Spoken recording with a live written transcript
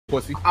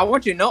pussy. I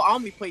want you to know I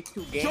only played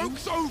 2 games.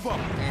 Joke's over.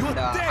 And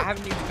I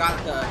haven't even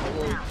got the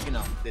little, you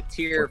know, the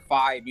tier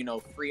 5, you know,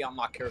 free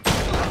unlock character.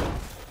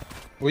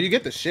 Well, you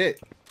get the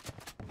shit.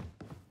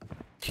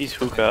 She's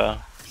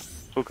hookah.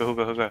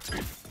 Hookah.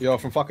 Yo,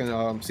 from fucking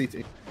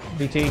CT.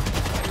 BT.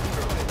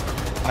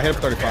 I hit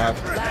him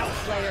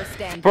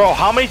 35. Bro,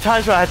 how many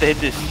times do I have to hit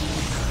this?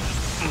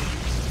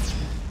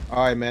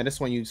 All right, man. This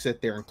one you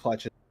sit there and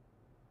clutch it.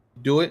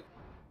 Do it.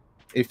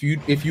 If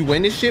you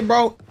win this shit,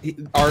 bro,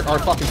 our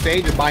fucking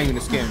Sage is buying you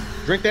the skin.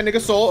 Drink that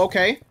nigga soul,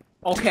 okay?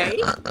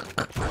 Okay.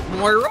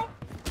 Moira.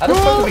 How the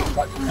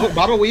fuck do we? Oh,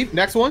 bottle weave.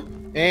 Next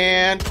one.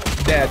 And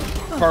dead.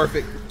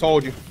 Perfect.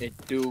 Told you. It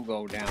do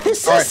go down.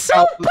 This All is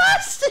right, so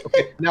busted.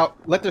 Okay, now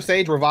let the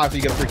Sage revive so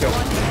you get a free kill.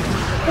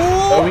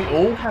 So we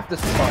all have to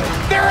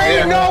spike. There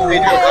ain't no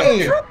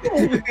way.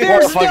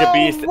 There's Fucking no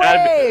beast.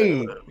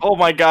 way. Oh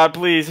my god,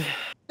 please.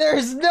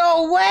 There's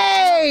no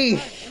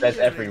way. That's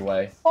every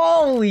way.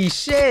 Holy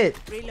shit.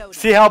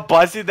 See how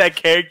busted that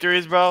character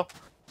is, bro?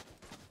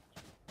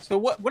 So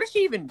what does she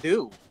even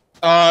do?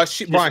 Brian,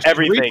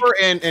 everything. Reaper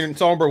and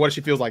Sombra, what if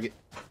she feels like it?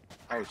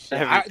 Oh shit.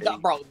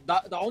 Bro,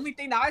 the only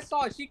thing that I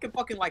saw is she could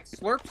fucking like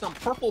slurp some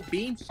purple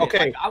beam shit.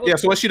 Okay. Like, Yeah,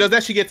 so when she does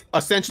that, she gets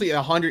essentially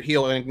 100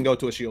 heal and can go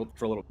to a shield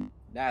for a little bit.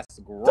 That's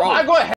gross. So I go ahead.